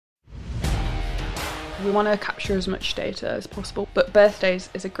We want to capture as much data as possible, but birthdays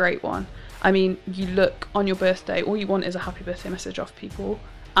is a great one. I mean, you look on your birthday, all you want is a happy birthday message off people,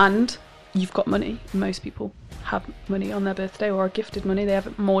 and you've got money. Most people have money on their birthday or are gifted money. They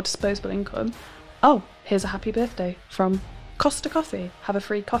have more disposable income. Oh, here's a happy birthday from Costa Coffee. Have a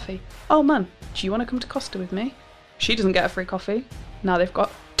free coffee. Oh man, do you want to come to Costa with me? She doesn't get a free coffee. Now they've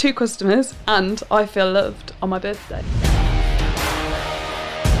got 2 customers and I feel loved on my birthday.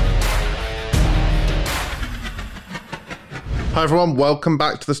 Hi everyone, welcome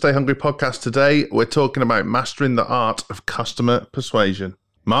back to the Stay Hungry podcast. Today we're talking about mastering the art of customer persuasion.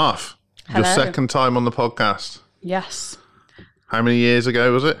 Marv, your second time on the podcast. Yes. How many years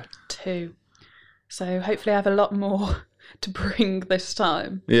ago was it? 2. So hopefully I have a lot more to bring this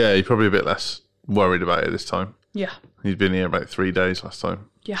time. Yeah, you're probably a bit less worried about it this time. Yeah. You'd been here about 3 days last time.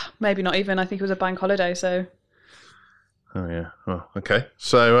 Yeah, maybe not even. I think it was a bank holiday, so... Oh yeah, well, okay.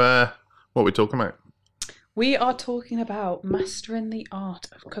 So what are we talking about? We are talking about mastering the art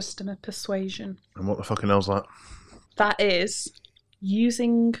of customer persuasion. And what the fucking hell's that? That is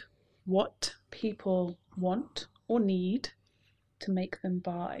using what people want or need to make them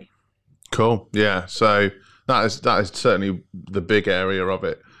buy. Cool. Yeah. So that is certainly the big area of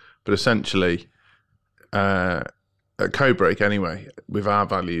it. But essentially, at Codebreak anyway, with our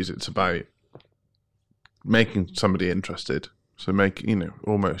values, it's about making somebody interested. So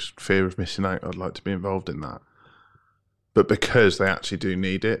almost fear of missing out. I'd like to be involved in that. But because they actually do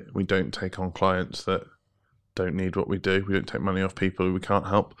need it, we don't take on clients that don't need what we do. We don't take money off people who we can't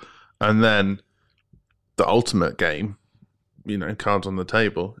help. And then the ultimate game, cards on the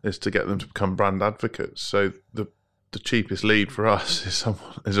table, is to get them to become brand advocates. So the cheapest lead for us is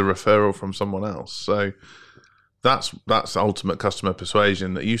a referral from someone else. So that's ultimate customer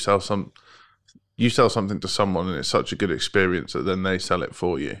persuasion, that you sell something to someone and it's such a good experience that then they sell it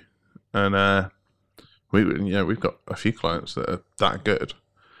for you. And we've got a few clients that are that good.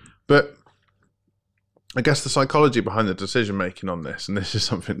 But I guess the psychology behind the decision making on this, and this is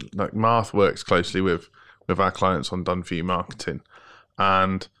something like Marth works closely with our clients on done for you marketing,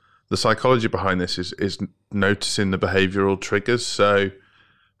 and the psychology behind this is noticing the behavioral triggers. So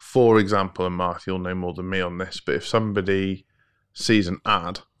for example, and Marth, you'll know more than me on this, but if somebody sees an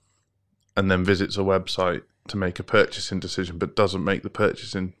ad and then visits a website to make a purchasing decision but doesn't make the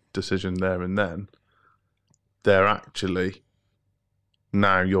purchasing decision there and then, they're actually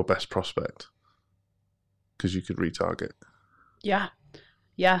now your best prospect because you could retarget. Yeah.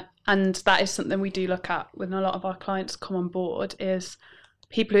 And that is something we do look at when a lot of our clients come on board, is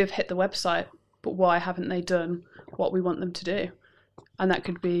people who have hit the website, but why haven't they done what we want them to do? And that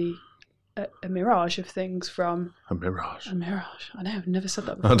could be a mirage of things from... A mirage. I know, I've never said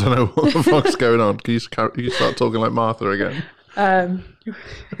that before. I don't know what the fuck's going on. Can you start talking like Martha again?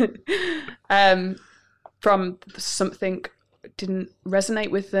 From something didn't resonate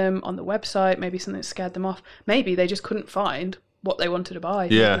with them on the website, maybe something scared them off. Maybe they just couldn't find what they wanted to buy.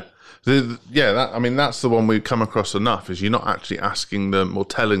 Yeah. That's the one we've come across enough, is you're not actually asking them or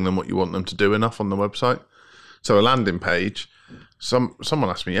telling them what you want them to do enough on the website. So a landing page... Someone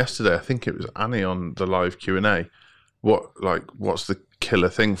asked me yesterday, I think it was Annie on the live Q&A, what's the killer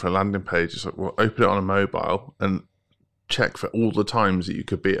thing for a landing page? It's like, well, open it on a mobile and check for all the times that you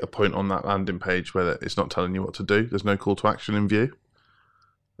could be at a point on that landing page where it's not telling you what to do. There's no call to action in view.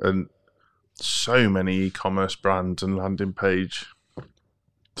 And so many e-commerce brands and landing page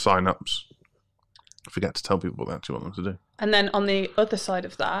sign-ups forget to tell people what they actually want them to do. And then on the other side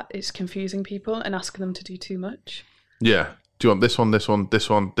of that is confusing people and asking them to do too much. Yeah. Do you want this one, this one, this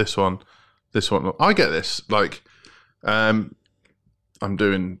one, this one, this one? I get this. I'm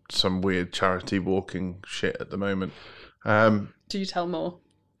doing some weird charity walking shit at the moment. Do you tell more?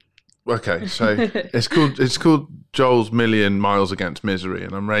 Okay, so it's called Joel's Million Miles Against Misery,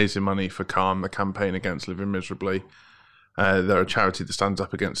 and I'm raising money for Calm, the campaign against living miserably. They're a charity that stands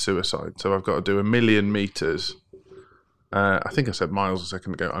up against suicide. So I've got to do 1,000,000 meters. I think I said miles a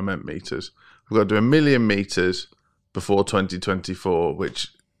second ago. I meant meters. I've got to do 1,000,000 meters before 2024,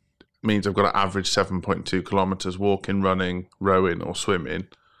 which means I've got to average 7.2 kilometers walking, running, rowing or swimming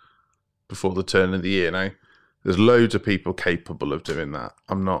before the turn of the year. Now, there's loads of people capable of doing that.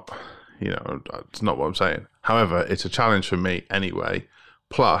 I'm not, it's not what I'm saying. However, it's a challenge for me anyway.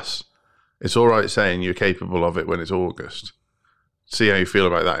 Plus, it's all right saying you're capable of it when it's August. See how you feel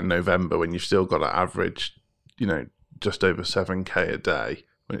about that in November when you've still got to average, just over 7K a day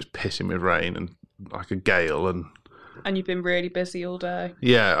when it's pissing with rain and like a gale and you've been really busy all day.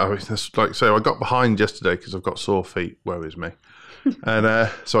 Yeah, so I got behind yesterday because I've got sore feet. Woe is me.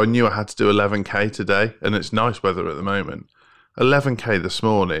 And so I knew I had to do 11K today, and it's nice weather at the moment. 11K this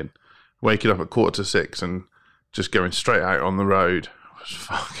morning waking up at 5:45 and just going straight out on the road was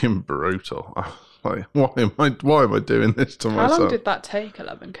fucking brutal. I was like, why am I doing this to myself? How long did that take,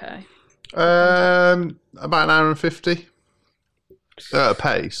 11K? About an hour and 50 at a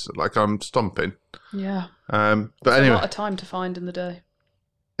pace. Like, I'm stomping. Yeah. But It's anyway, a lot of time to find in the day.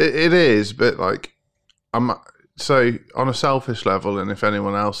 it is. But like, so on a selfish level, and if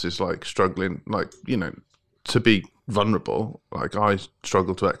anyone else is like struggling, like, you know, to be vulnerable, like I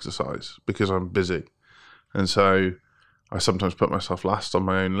struggle to exercise because I'm busy, and so I sometimes put myself last on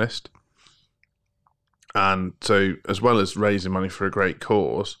my own list. And so, as well as raising money for a great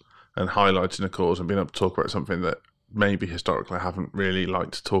cause and highlighting a cause and being able to talk about something that maybe historically I haven't really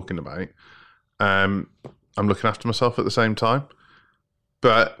liked talking about, I'm looking after myself at the same time.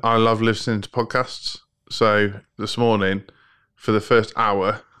 But I love listening to podcasts. So this morning, for the first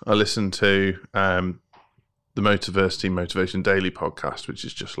hour, I listened to the Motiversity Motivation Daily podcast, which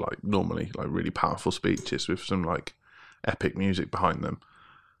is just like normally like really powerful speeches with some like epic music behind them.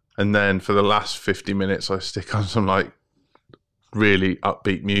 And then for the last 50 minutes, I stick on some like really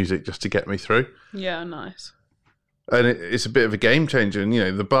upbeat music just to get me through. Yeah, nice. And it's a bit of a game changer. And, you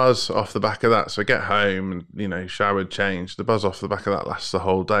know, the buzz off the back of that. So I get home and, you know, showered, changed. The buzz off the back of that lasts the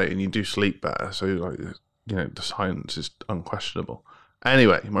whole day and you do sleep better. So, like, you know, the science is unquestionable.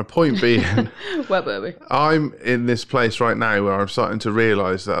 Anyway, my point being, Where were we? I'm in this place right now where I'm starting to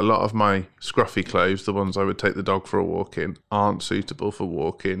realise that a lot of my scruffy clothes, the ones I would take the dog for a walk in, aren't suitable for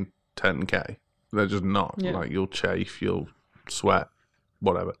walking 10K. They're just not. Yeah. Like, you'll chafe, you'll sweat,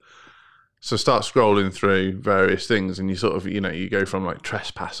 whatever. So start scrolling through various things and you sort of, you know, you go from like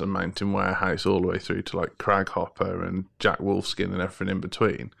Trespasser, Mountain Warehouse all the way through to like Craghopper and Jack Wolfskin and everything in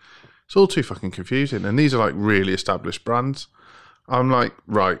between. It's all too fucking confusing. And these are like really established brands. I'm like,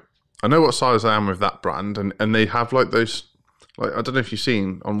 right, I know what size I am with that brand. And they have like those, like, I don't know if you've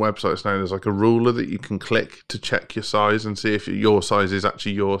seen on websites now, there's like a ruler that you can click to check your size and see if your size is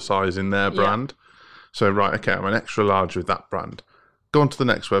actually your size in their brand. Yeah. So, right, okay, I'm an extra large with that brand. Go on to the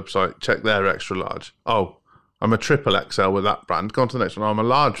next website, check their extra large. Oh, I'm a triple XL with that brand. Go on to the next one. Oh, I'm a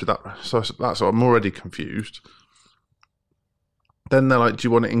large with that brand. So I'm already confused. Then they're like, do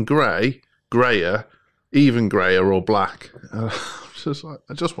you want it in grey, greyer, even greyer, or black? And I'm just like,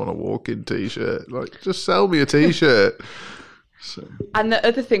 I just want a walk-in T-shirt. Like, just sell me a T-shirt. So. And the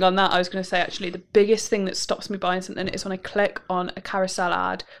other thing on that, I was going to say, actually, the biggest thing that stops me buying something is when I click on a carousel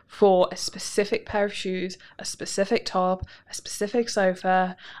ad for a specific pair of shoes, a specific top, a specific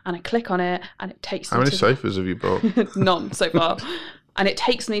sofa, and I click on it, and it takes me How many sofas have you bought? None so far. And it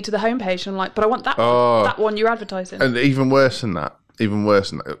takes me to the homepage, and I'm like, but I want that one, that one you're advertising. And even worse than that,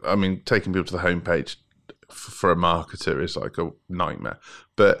 I mean, taking people to the homepage for a marketer is like a nightmare.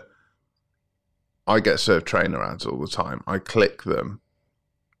 But I get served trainer ads all the time. I click them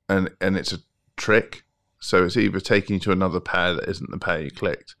and it's a trick. So it's either taking you to another pair that isn't the pair you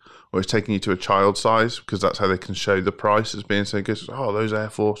clicked, or it's taking you to a child size because that's how they can show the price as being so good. Oh, those Air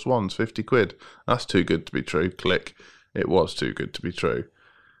Force Ones, 50 quid. That's too good to be true. Click. It was too good to be true.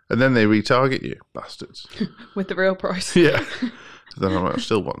 And then they retarget you, bastards. With the real price. Yeah. Then I'm like, I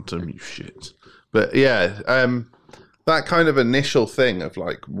still want them, you shit. But yeah, that kind of initial thing of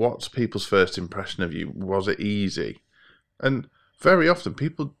like, what's people's first impression of you? Was it easy? And very often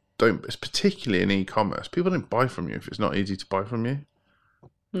people don't, particularly in e-commerce, people don't buy from you if it's not easy to buy from you.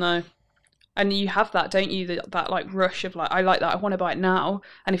 No. And you have that, don't you? That like rush of like, I like that, I want to buy it now.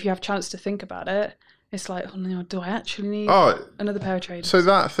 And if you have a chance to think about it, it's like, oh no, do I actually need another pair of trainers? So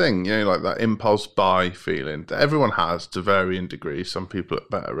that thing, you know, like that impulse buy feeling that everyone has to varying degrees. Some people are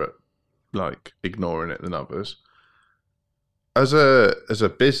better at like ignoring it than others. As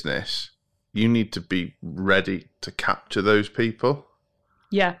a business, you need to be ready to capture those people.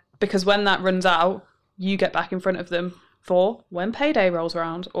 Yeah, because when that runs out, you get back in front of them for when payday rolls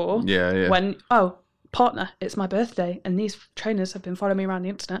around, or when, partner, it's my birthday and these trainers have been following me around the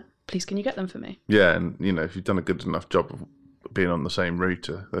internet. Please, can you get them for me? Yeah, and you know, if you've done a good enough job of being on the same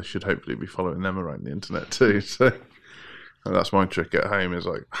router, they should hopefully be following them around the internet too. So and that's my trick at home is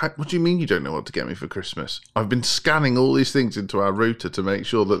like, what do you mean you don't know what to get me for Christmas? I've been scanning all these things into our router to make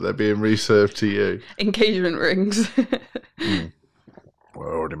sure that they're being reserved to you. Engagement rings.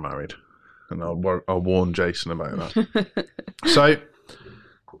 We're already married. And I'll warn Jason about that. So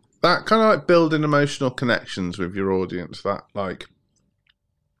that kind of like building emotional connections with your audience, that like,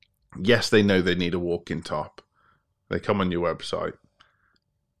 yes, they know they need a walk-in top. They come on your website.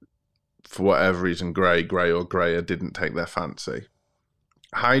 For whatever reason, grey or greyer didn't take their fancy.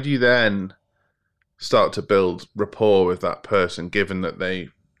 How do you then start to build rapport with that person, given that they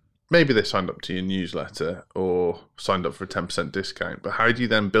maybe they signed up to your newsletter or signed up for a 10% discount, but how do you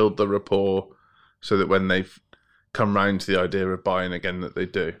then build the rapport so that when they've come round to the idea of buying again, that they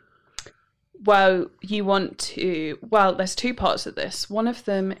do? Well, there's two parts of this. One of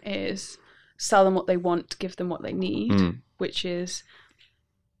them is sell them what they want, give them what they need, which is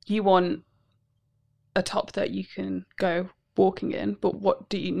you want a top that you can go walking in, but what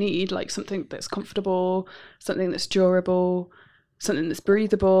do you need? Like something that's comfortable, something that's durable, something that's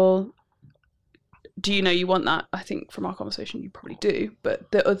breathable. Do you know you want that? I think from our conversation you probably do,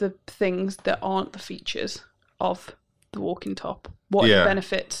 but the other things that aren't the features of the walking top, what are the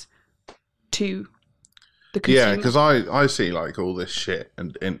benefits to the consumer? Yeah, because I see like all this shit,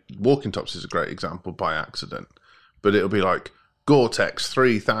 and walking tops is a great example by accident, but it'll be like Gore-Tex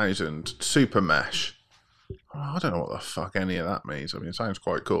 3000 super mesh. I don't know what the fuck any of that means. I mean, it sounds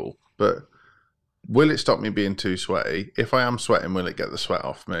quite cool, but will it stop me being too sweaty? If I am sweating, will it get the sweat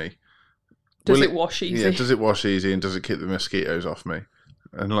off me? Does it wash easy? Yeah, does it wash easy, and does it keep the mosquitoes off me?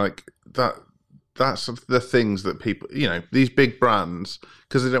 And like that's the things that people, these big brands,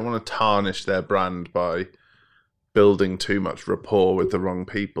 because they don't want to tarnish their brand by building too much rapport with the wrong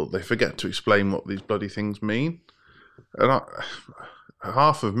people, they forget to explain what these bloody things mean. And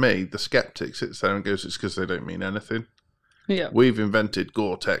half of me, the skeptic, sits there and goes, it's because they don't mean anything. Yeah. We've invented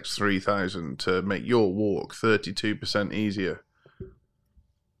Gore-Tex 3000 to make your walk 32% easier.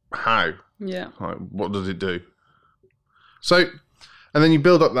 How? Yeah. Like, what does it do? So, and then you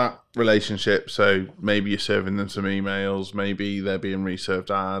build up that relationship. So maybe you're serving them some emails. Maybe they're being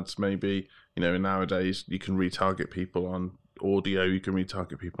reserved ads. Maybe, nowadays you can retarget people on audio. You can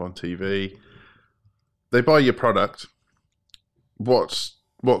retarget people on TV. They buy your product. What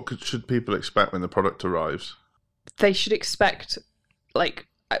should people expect when the product arrives? They should expect,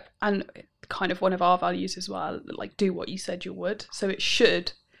 and kind of one of our values as well, do what you said you would. So it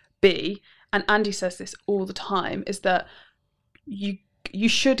should be, and Andy says this all the time, is that you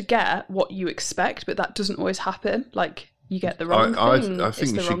should get what you expect, but that doesn't always happen. Like, you get the wrong thing. I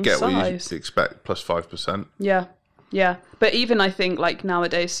think you should get what you expect plus 5%. Yeah. But even I think,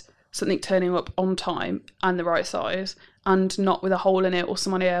 nowadays, something turning up on time and the right size and not with a hole in it, or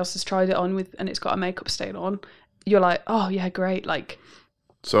somebody else has tried it on and it's got a makeup stain on, you're like, oh yeah, great.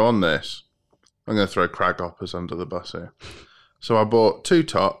 So on this, I'm going to throw Crag Hoppers under the bus here. So I bought 2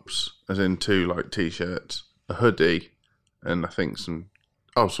 tops, as in 2 t-shirts, a hoodie, and I think some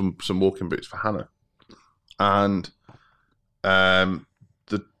walking boots for Hannah. And the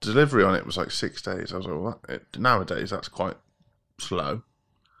delivery on it was 6 days. I was like, well, nowadays that's quite slow.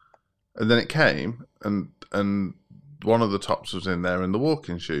 And then it came, and one of the tops was in there and the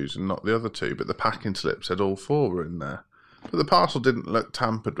walking shoes, and not the other 2, but the packing slip said all 4 were in there. But the parcel didn't look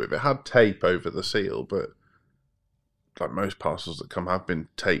tampered with. It had tape over the seal, but like most parcels that come have been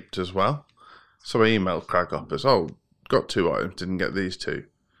taped as well. So I emailed Crag Hoppers, got 2 items, didn't get these 2.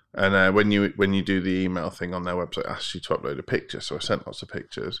 And when you do the email thing on their website, it asks you to upload a picture. So I sent lots of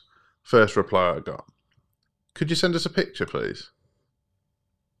pictures. First reply I got, could you send us a picture, please?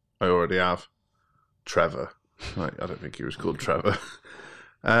 I already have. Trevor. I don't think he was called Trevor.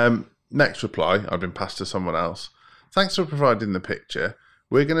 Next reply, I've been passed to someone else. Thanks for providing the picture.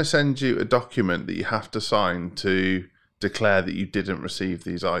 We're going to send you a document that you have to sign to declare that you didn't receive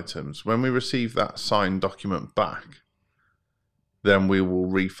these items. When we receive that signed document back, then we will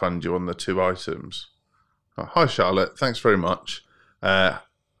refund you on the 2 items. Hi, Charlotte. Thanks very much.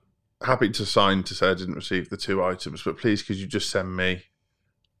 Happy to sign to say I didn't receive the 2 items, but please could you just send me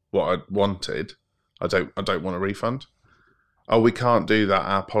what I wanted? I don't want a refund. Oh, we can't do that.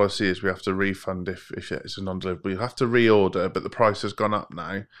 Our policy is we have to refund if it's a non-deliverable. You have to reorder, but the price has gone up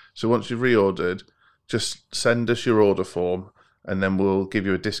now. So once you've reordered, just send us your order form, and then we'll give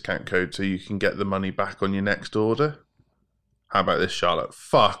you a discount code so you can get the money back on your next order. How about this, Charlotte?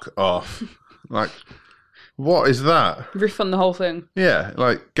 Fuck off. What is that? Refund the whole thing. Yeah,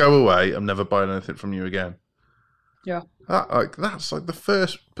 go away. I'm never buying anything from you again. Yeah. That's the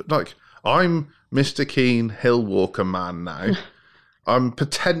first, I'm Mr. Keen Hill Walker man now. I'm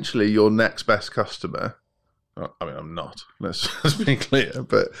potentially your next best customer. I mean, I'm not. Let's be clear.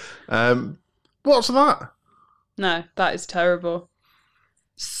 But what's that? No, that is terrible.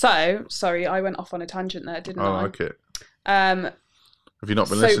 So, sorry, I went off on a tangent there, didn't I? I like it. Have you not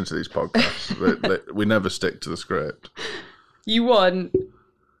been listening to these podcasts? We never stick to the script. You want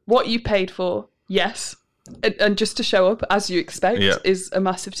what you paid for, yes. And just to show up as you expect is a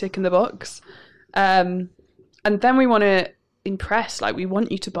massive tick in the box. And then we want to impress, we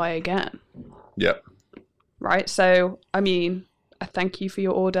want you to buy again. Yep. Right? So, I mean, a thank you for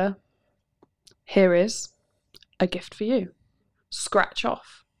your order. Here is a gift for you. Scratch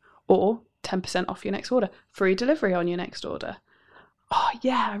off or 10% off your next order, free delivery on your next order. Oh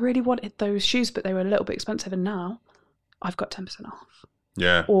yeah, I really wanted those shoes, but they were a little bit expensive, and now I've got 10% off.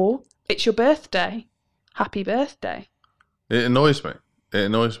 Yeah. Or it's your birthday, happy birthday. It annoys me. It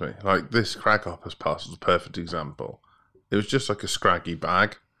annoys me. Like this Craghoppers parcel is a perfect example. It was just like a scraggy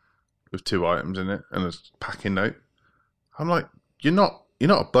bag with 2 items in it and a packing note. I'm like, you're not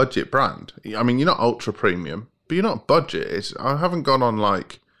a budget brand. I mean, you're not ultra premium, but you're not budget. I haven't gone on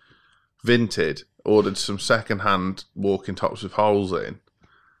like Vinted, ordered some second-hand walking tops with holes in,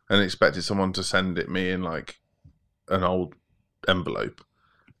 and expected someone to send it me in like an old envelope.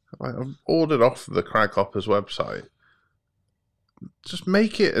 Like, I've ordered off the Craghoppers website. Just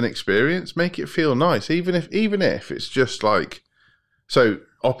make it an experience. Make it feel nice, even if it's just like. So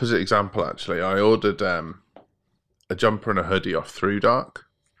opposite example, actually, I ordered a jumper and a hoodie off Through Dark.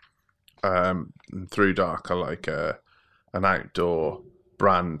 And Through Dark are like an outdoor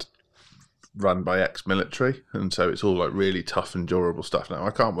brand run by ex-military, and so it's all like really tough and durable stuff. Now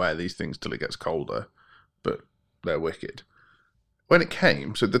I can't wear these things till it gets colder, but they're wicked. When it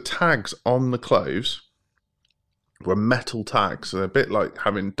came, so the tags on the clothes were metal tags, so they're a bit like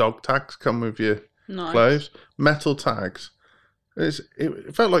having dog tags come with your clothes. Metal tags.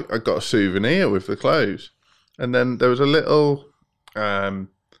 It felt like I got a souvenir with the clothes. And then there was a little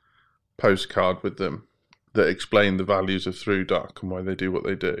postcard with them that explained the values of Through Dark and why they do what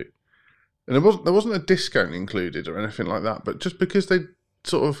they do. And there wasn't a discount included or anything like that, but just because they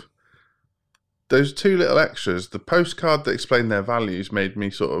sort of, those 2 little extras, the postcard that explained their values made me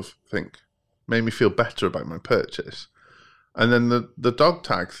feel better about my purchase. And then the dog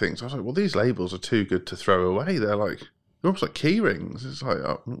tag things, I was like, well, these labels are too good to throw away. They're almost like key rings. It's like,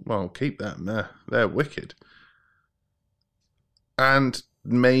 oh, well, keep them. They're wicked. And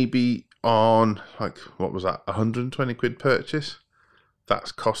maybe on like, what was that, 120 quid purchase,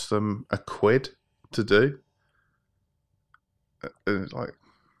 that's cost them £1 to do. And it's like,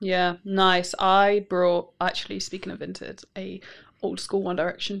 yeah, nice. I brought, actually, speaking of vintage, a old school One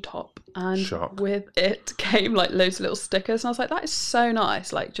Direction top, and with it came like loads of little stickers, and I was like, that is so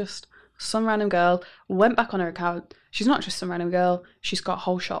nice. Like, just some random girl went back on her account. She's not just some random girl, she's got a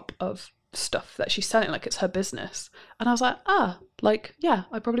whole shop of stuff that she's selling like it's her business. And I was like, yeah,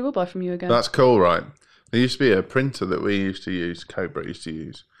 I probably will buy from you again. That's cool, right? There used to be a printer that we used to use, Cobra used to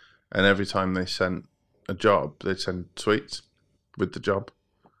use, and every time they sent a job, they'd send sweets with the job.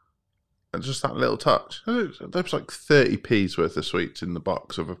 And just that little touch. There was like 30p's worth of sweets in the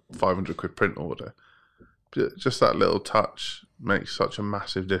box of a 500 quid print order. Just that little touch makes such a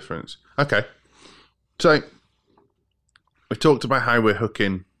massive difference. Okay. So we've talked about how we're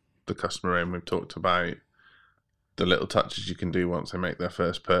hooking the customer in. We've talked about the little touches you can do once they make their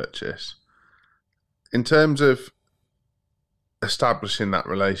first purchase. In terms of establishing that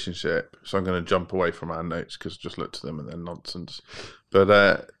relationship, so I'm going to jump away from our notes because I just looked at them and they're nonsense.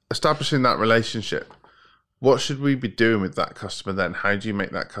 But establishing that relationship, what should we be doing with that customer then? How do you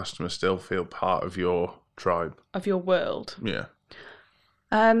make that customer still feel part of your tribe? Of your world? Yeah.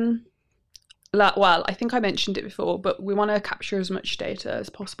 Well, I think I mentioned it before, but we want to capture as much data as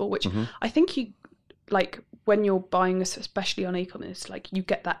possible, which I think you, like, when you're buying, especially on e-commerce, like, you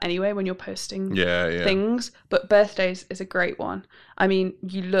get that anyway when you're posting things. But birthdays is a great one. I mean,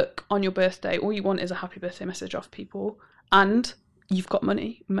 you look on your birthday, all you want is a happy birthday message off people, and you've got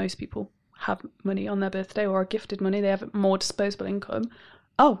money. Most people have money on their birthday or are gifted money. They have more disposable income.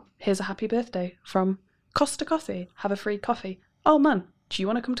 Oh, here's a happy birthday from Costa Coffee. Have a free coffee. Oh man, do you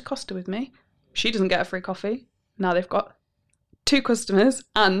want to come to Costa with me? She doesn't get a free coffee. Now they've got 2 customers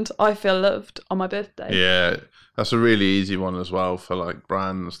and I feel loved on my birthday. Yeah, that's a really easy one as well for like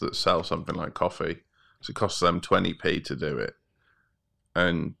brands that sell something like coffee. So it costs them 20p to do it.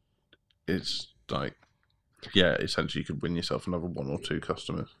 And it's like, yeah, essentially you could win yourself another 1 or 2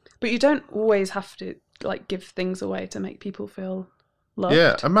 customers. But you don't always have to like give things away to make people feel loved.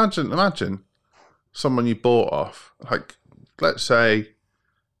 Yeah, imagine someone you bought off. Like, let's say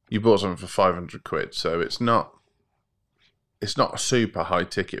you bought something for 500 quid, so it's not a super high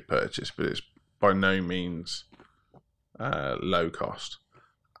ticket purchase, but it's by no means low cost.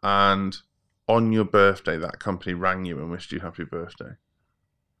 And on your birthday, that company rang you and wished you happy birthday.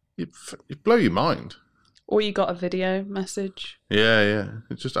 You'd blow your mind. Or you got a video message. Yeah.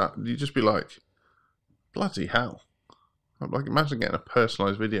 It's just you just be like, bloody hell! Like, imagine getting a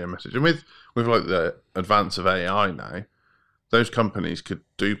personalised video message. And with like the advance of AI now, those companies could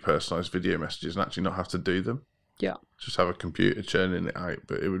do personalised video messages and actually not have to do them. Yeah. Just have a computer churning it out,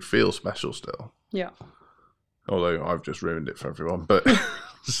 but it would feel special still. Yeah. Although I've just ruined it for everyone. But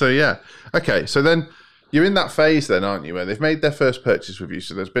so yeah. Okay, so then You're in that phase then, aren't you, where they've made their first purchase with you,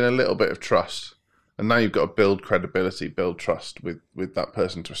 so there's been a little bit of trust. And now you've got to build credibility, build trust with that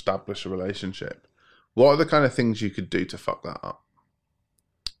person to establish a relationship. What are the kind of things you could do to fuck that up?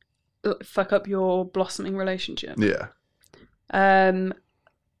 Fuck up your blossoming relationship? Yeah.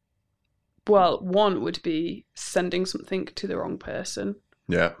 Well, one would be sending something to the wrong person.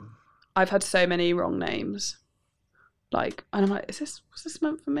 Yeah. I've had so many wrong names. Like, and I'm like, was this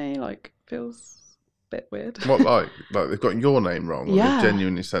meant for me? Like, feels a bit weird. What, like they've got your name wrong, or Yeah. they've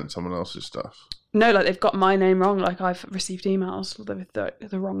genuinely sent someone else's stuff? No, like they've got my name wrong. Like I've received emails with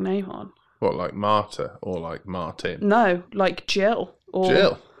the wrong name on. What, like Marta or like Martin? No, like Jill. Or,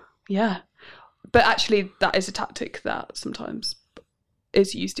 Jill? Yeah. But actually, that is a tactic that sometimes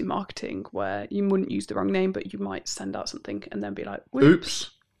is used in marketing, where you wouldn't use the wrong name, but you might send out something and then be like,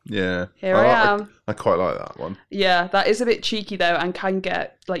 Oops. Yeah. Here I am. I quite like that one. Yeah, that is a bit cheeky though, and can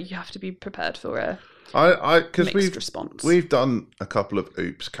get, like, you have to be prepared for a because mixed response. We've done a couple of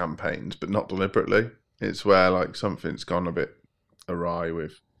oops campaigns, but not deliberately. It's where like something's gone a bit awry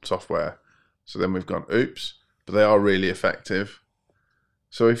with software, so then we've gone oops, but they are really effective.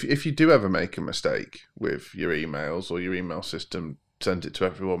 So if you do ever make a mistake with your emails or your email system, send it to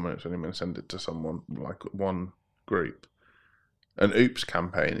everyone when it's only going to send it to someone, like one group. An oops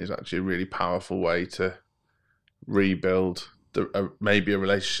campaign is actually a really powerful way to rebuild maybe a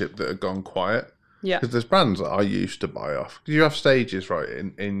relationship that had gone quiet. Yeah. Because there's brands that I used to buy off. You have stages, right,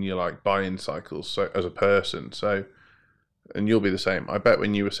 in your like buying cycles. So as a person, and you'll be the same. I bet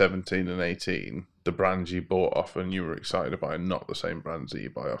when you were 17 and 18, the brands you bought off and you were excited about are not the same brands that you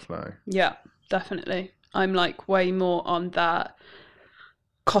buy off now. Yeah, definitely. I'm like way more on that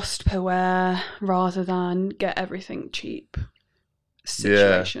cost per wear rather than get everything cheap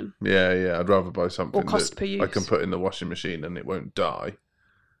situation. Yeah. I'd rather buy something or cost that per use. I can put in the washing machine and it won't die.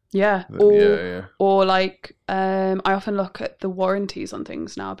 Yeah. Yeah. Or like, I often look at the warranties on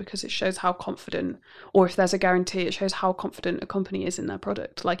things now because it shows how confident, or if there's a guarantee, it shows how confident a company is in their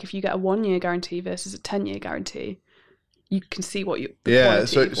product. Like if you get a 1-year guarantee versus a 10-year guarantee, you can see what you're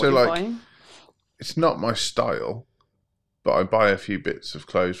buying. It's not my style, but I buy a few bits of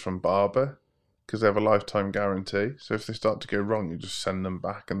clothes from Barber because they have a lifetime guarantee. So if they start to go wrong, you just send them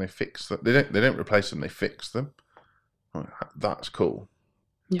back and they fix them. They don't replace them, they fix them. That's cool.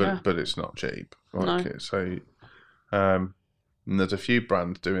 Yeah. But it's not cheap. No. So and there's a few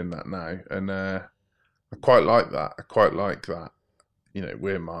brands doing that now, and I quite like that. You know,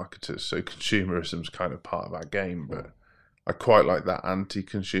 we're marketers, so consumerism's kind of part of our game, but I quite like that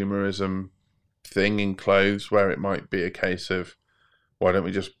anti-consumerism thing in clothes, where it might be a case of, why don't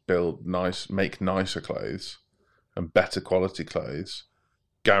we just make nicer clothes and better quality clothes,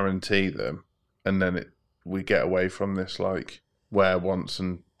 guarantee them, and then we get away from this like wear once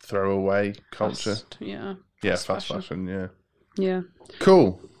and throw away culture. Fast fashion. Yeah.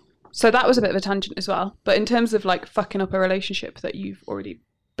 Cool. So that was a bit of a tangent as well, but in terms of like fucking up a relationship that you've already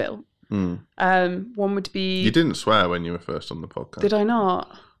built, one would be, you didn't swear when you were first on the podcast. Did I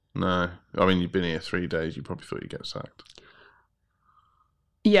not? No, I mean, you've been here 3 days, you probably thought you'd get sacked.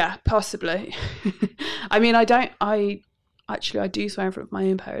 Yeah, possibly. I mean, I do swear in front of my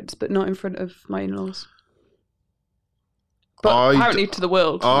own parents, but not in front of my in-laws. But apparently to the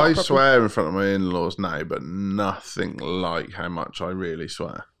world. I swear in front of my in-laws now, but nothing like how much I really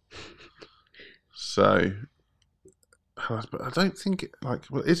swear. So, but I don't think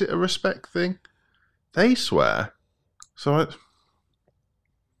is it a respect thing? They swear, so I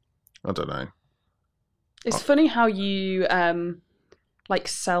don't know. It's funny how you like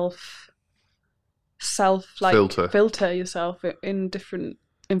self like filter yourself in different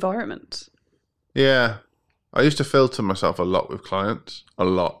environments. Yeah. I used to filter myself a lot with clients,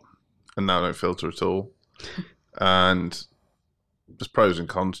 and now I don't filter at all. And there's pros and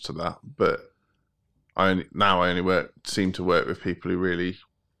cons to that, but I only seem to work with people who really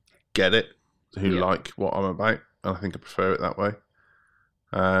get it, who like what I'm about, and I think I prefer it that way.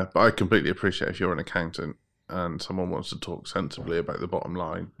 But I completely appreciate if you're an accountant and someone wants to talk sensibly about the bottom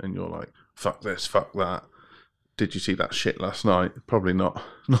line, and you're like, fuck this, fuck that. Did you see that shit last night? Probably not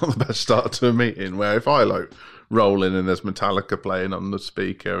the best start to a meeting, where if I like roll in and there's Metallica playing on the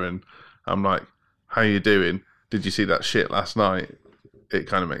speaker and I'm like, how you doing? Did you see that shit last night? It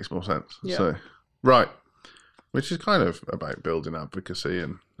kind of makes more sense. Yeah. So, right. Which is kind of about building advocacy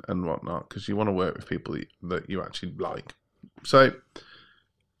and whatnot, because you want to work with people that you actually like. So,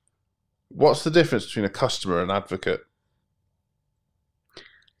 what's the difference between a customer and an advocate?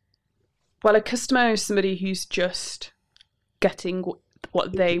 Well, a customer is somebody who's just getting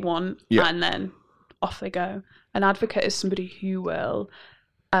what they want and then off they go. An advocate is somebody who will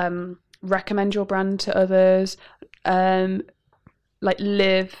recommend your brand to others, like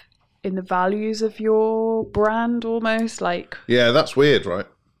live in the values of your brand almost. Like, yeah, that's weird, right?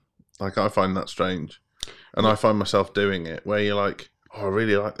 Like, I find that strange. And I find myself doing it where you're like, oh, I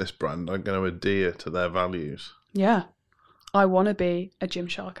really like this brand. I'm going to adhere to their values. yeah, I want to be a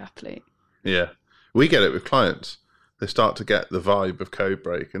Gymshark athlete. Yeah. We get it with clients. They start to get the vibe of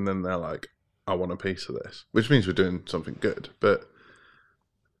Codebreak and then they're like, I want a piece of this, which means we're doing something good. But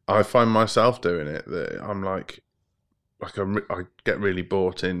I find myself doing it that I'm like I get really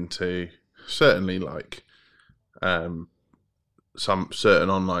bought into certainly like some certain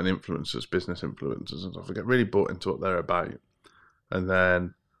online influencers, business influencers and stuff. I get really bought into what they're about. And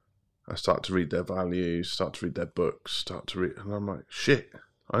then I start to read their values, start to read their books, and I'm like, shit,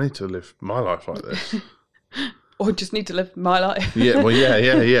 I need to live my life like this. Or just need to live my life. Yeah, well,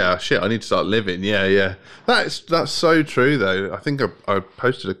 yeah. Shit, I need to start living. Yeah. That's so true, though. I think I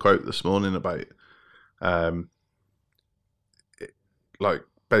posted a quote this morning about, like,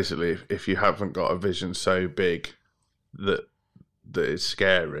 basically, if you haven't got a vision so big that it's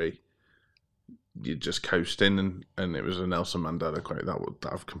scary, you're just coasting. And it was a Nelson Mandela quote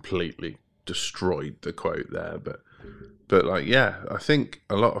that I've completely destroyed the quote there. But like, yeah, I think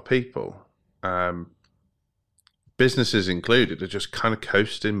a lot of people, businesses included, are just kind of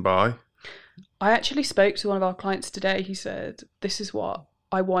coasting by. I actually spoke to one of our clients today. He said, this is what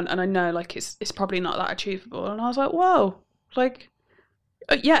I want. And I know like it's probably not that achievable. And I was like, whoa, like,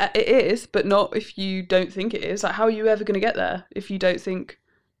 yeah, it is, but not if you don't think it is. Like, how are you ever going to get there if you don't think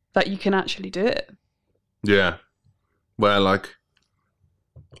that you can actually do it? Yeah. Well, like,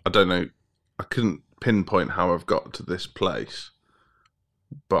 I don't know. I couldn't pinpoint how I've got to this place.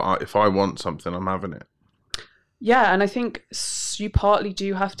 But if I want something, I'm having it. Yeah, and I think you partly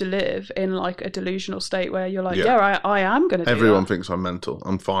do have to live in like a delusional state where you're like, I am going to do that. Everyone thinks I'm mental.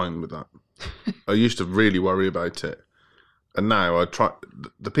 I'm fine with that. I used to really worry about it. And now I try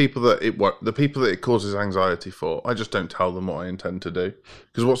the people that it causes anxiety for, I just don't tell them what I intend to do.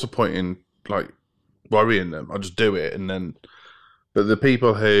 Because what's the point in like worrying them? I just do it and then. But the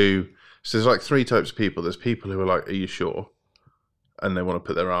people so there's like three types of people. There's people who are like, are you sure? And they want to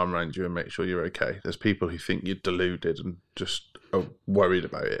put their arm around you and make sure you're okay. There's people who think you're deluded and just are worried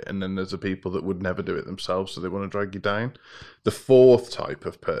about it. And then there's the people that would never do it themselves, so they want to drag you down. The fourth type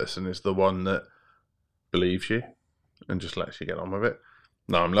of person is the one that believes you and just lets you get on with it.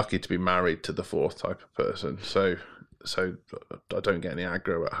 Now, I'm lucky to be married to the fourth type of person, so I don't get any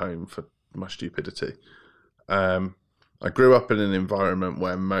aggro at home for my stupidity. I grew up in an environment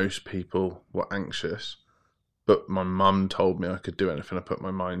where most people were anxious, but my mum told me I could do anything I put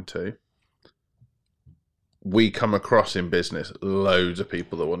my mind to. We come across in business loads of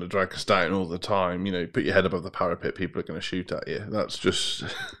people that want to drag us down all the time. You know, put your head above the parapet, people are going to shoot at you. That's just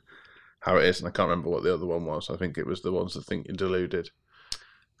how it is. And I can't remember what the other one was. I think it was the ones that think you're deluded.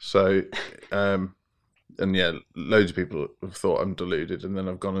 So, and yeah, loads of people have thought I'm deluded, and then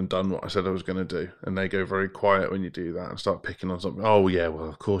I've gone and done what I said I was going to do. And they go very quiet when you do that and start picking on something. Oh, yeah, well,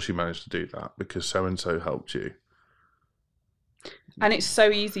 of course you managed to do that because so-and-so helped you. And it's so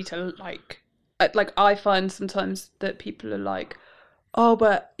easy to like I find sometimes that people are like, oh,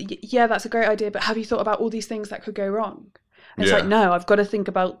 but yeah, that's a great idea, but have you thought about all these things that could go wrong? And it's like, no, I've got to think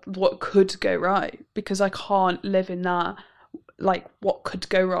about what could go right because I can't live in that, like, what could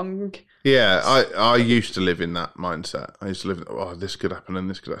go wrong. Yeah, I used to live in that mindset. I used to live, oh, this could happen and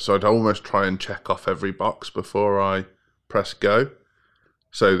this could happen. So I'd almost try and check off every box before I press go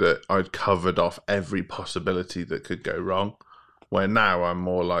so that I'd covered off every possibility that could go wrong. Where now I'm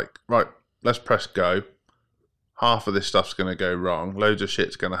more like, right, let's press go. Half of this stuff's going to go wrong. Loads of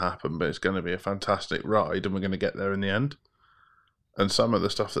shit's going to happen, but it's going to be a fantastic ride and we're going to get there in the end. And some of the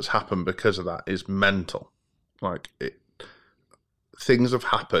stuff that's happened because of that is mental. Like, things have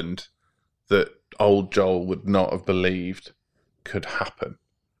happened that old Joel would not have believed could happen.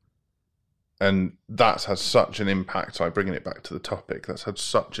 And that's had such an impact, so bringing it back to the topic, that's had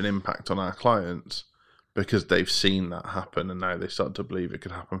such an impact on our clients because they've seen that happen and now they start to believe it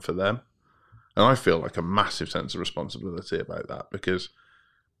could happen for them. And I feel like a massive sense of responsibility about that because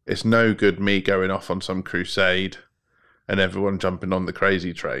it's no good me going off on some crusade and everyone jumping on the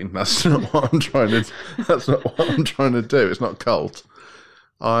crazy train. That's not what I'm trying to do. It's not cult.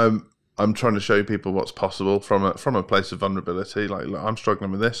 I'm trying to show people what's possible from a place of vulnerability. Like, look, I'm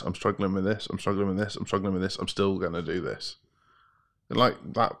struggling with this. I'm struggling with this. I'm struggling with this. I'm struggling with this. I'm still going to do this. And like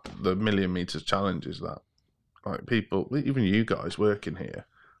that, the Million Meters Challenge is that. Like, people, even you guys working here,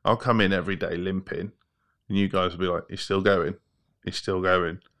 I'll come in every day limping, and you guys will be like, "He's still going. He's still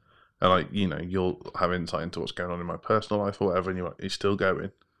going." And like, you know, you'll have insight into what's going on in my personal life or whatever, and you're like, "He's still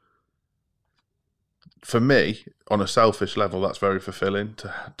going." for me, on a selfish level, that's very fulfilling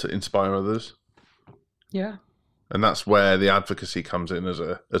to inspire others. Yeah. And that's where the advocacy comes in as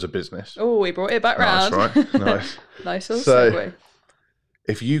a business. Oh, we brought it back round. That's right. Nice. Nice little So, segue.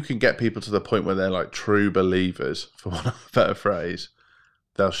 if you can get people to the point where they're like true believers, for want of a better phrase,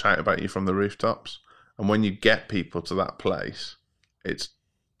 they'll shout about you from the rooftops. And when you get people to that place, it's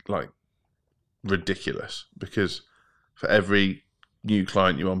like ridiculous, because for every new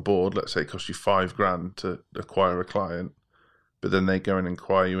client you on board, let's say it costs you $5,000 to acquire a client, but then they go and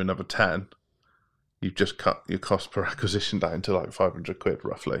acquire you another 10, you've just cut your cost per acquisition down to like 500 quid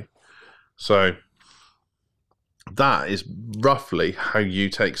roughly. So that is roughly how you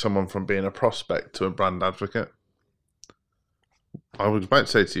take someone from being a prospect to a brand advocate. I was about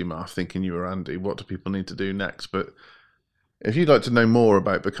to say to you, Mark, thinking you were Andy, what do people need to do next? But if you'd like to know more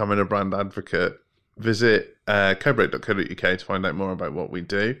about becoming a brand advocate, visit cobreak.co.uk to find out more about what we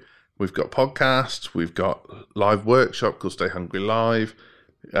do. We've got podcasts, we've got live workshop called Stay Hungry Live.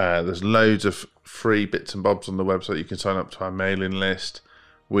 There's loads of free bits and bobs on the website. You can sign up to our mailing list.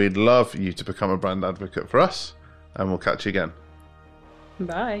 We'd love you to become a brand advocate for us, and we'll catch you again.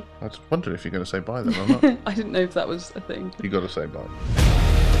 Bye. I was wondering if you're going to say bye then or not. I didn't know if that was a thing. You got to say bye.